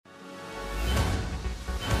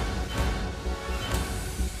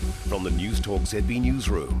From the Newstalk ZB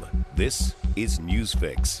Newsroom, this is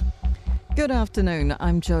Newsfix. Good afternoon,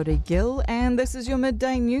 I'm Jodie Gill and this is your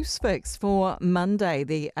Midday Newsfix for Monday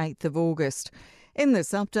the 8th of August. In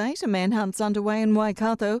this update, a manhunt's underway in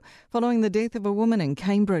Waikato following the death of a woman in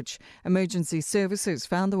Cambridge. Emergency services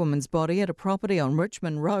found the woman's body at a property on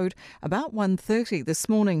Richmond Road about 1:30 this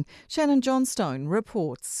morning. Shannon Johnstone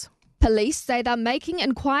reports. Police say they're making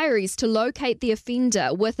inquiries to locate the offender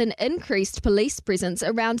with an increased police presence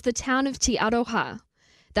around the town of Te Aroha.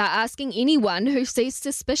 They're asking anyone who sees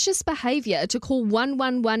suspicious behaviour to call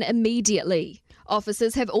 111 immediately.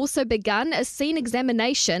 Officers have also begun a scene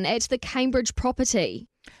examination at the Cambridge property.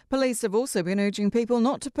 Police have also been urging people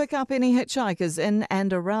not to pick up any hitchhikers in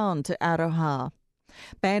and around Te Aroha.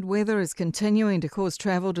 Bad weather is continuing to cause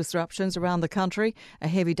travel disruptions around the country. A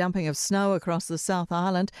heavy dumping of snow across the South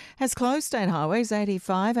Island has closed state highways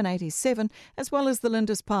 85 and 87, as well as the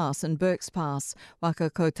Lindis Pass and Burks Pass. Waka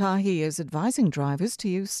Kotahi is advising drivers to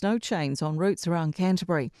use snow chains on routes around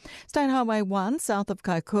Canterbury. State Highway 1 south of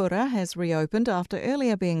Kaikoura has reopened after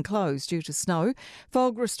earlier being closed due to snow.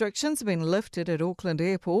 Fog restrictions have been lifted at Auckland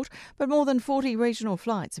Airport, but more than 40 regional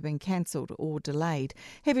flights have been cancelled or delayed.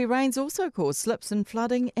 Heavy rains also caused slips and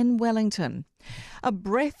flooding in Wellington. A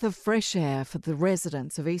breath of fresh air for the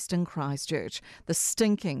residents of Eastern Christchurch. The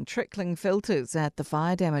stinking, trickling filters at the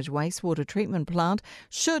fire-damaged wastewater treatment plant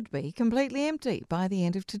should be completely empty by the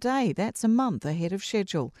end of today. That's a month ahead of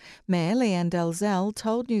schedule. Mayor Leanne Dalzell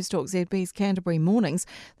told Newstalk ZB's Canterbury Mornings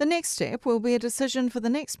the next step will be a decision for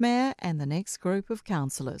the next mayor and the next group of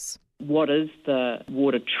councillors. What is the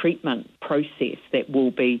water treatment process that will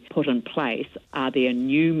be put in place? Are there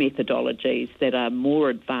new methodologies that are more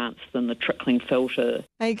advanced than the trickling filter?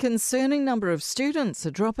 A concerning number of students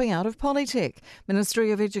are dropping out of Polytech. Ministry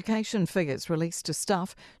of Education figures released to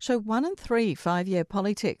Stuff show 1 in 3 first-year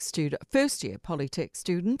Polytech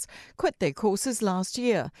students quit their courses last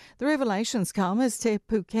year. The revelations come as Te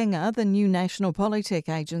Pukenga, the new National Polytech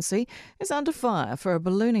agency, is under fire for a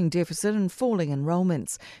ballooning deficit and falling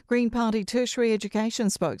enrolments. Green Party Tertiary Education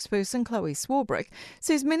spokesperson Chloe Swarbrick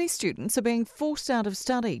says many students are being forced out of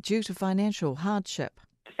study due to financial hardship.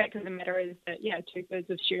 The fact of the matter is that, 2/3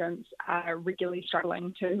 of students are regularly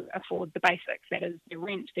struggling to afford the basics, that is their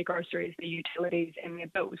rent, their groceries, their utilities and their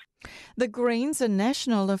bills. The Greens and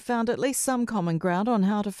National have found at least some common ground on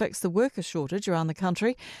how to fix the worker shortage around the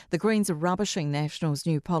country. The Greens are rubbishing National's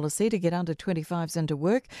new policy to get under 25s into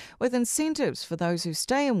work, with incentives for those who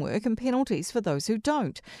stay in work and penalties for those who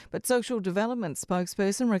don't. But Social Development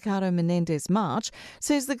spokesperson Ricardo Menendez-March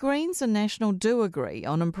says the Greens and National do agree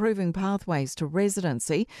on improving pathways to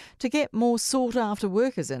residency to get more sought-after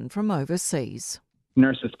workers in from overseas.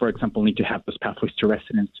 Nurses, for example, need to have those pathways to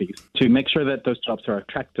residencies to make sure that those jobs are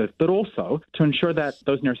attractive, but also to ensure that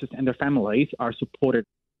those nurses and their families are supported.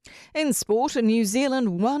 In sport, a New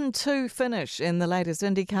Zealand 1-2 finish in the latest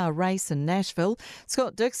IndyCar race in Nashville.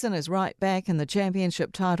 Scott Dixon is right back in the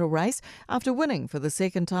championship title race after winning for the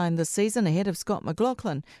second time this season ahead of Scott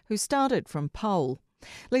McLaughlin, who started from pole.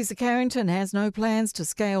 Lisa Carrington has no plans to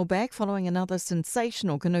scale back following another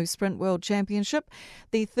sensational canoe sprint world championship.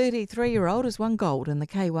 The 33-year-old has won gold in the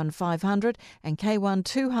K1 500 and K1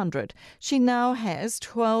 200. She now has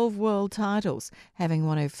 12 world titles, having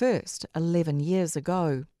won her first 11 years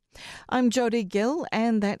ago. I'm Jodie Gill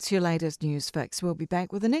and that's your latest news fix. We'll be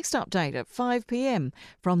back with the next update at 5 p.m.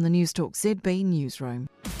 from the Newstalk ZB Newsroom.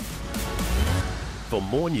 For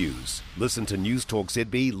more news, listen to Newstalk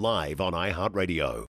ZB live on iHeartRadio.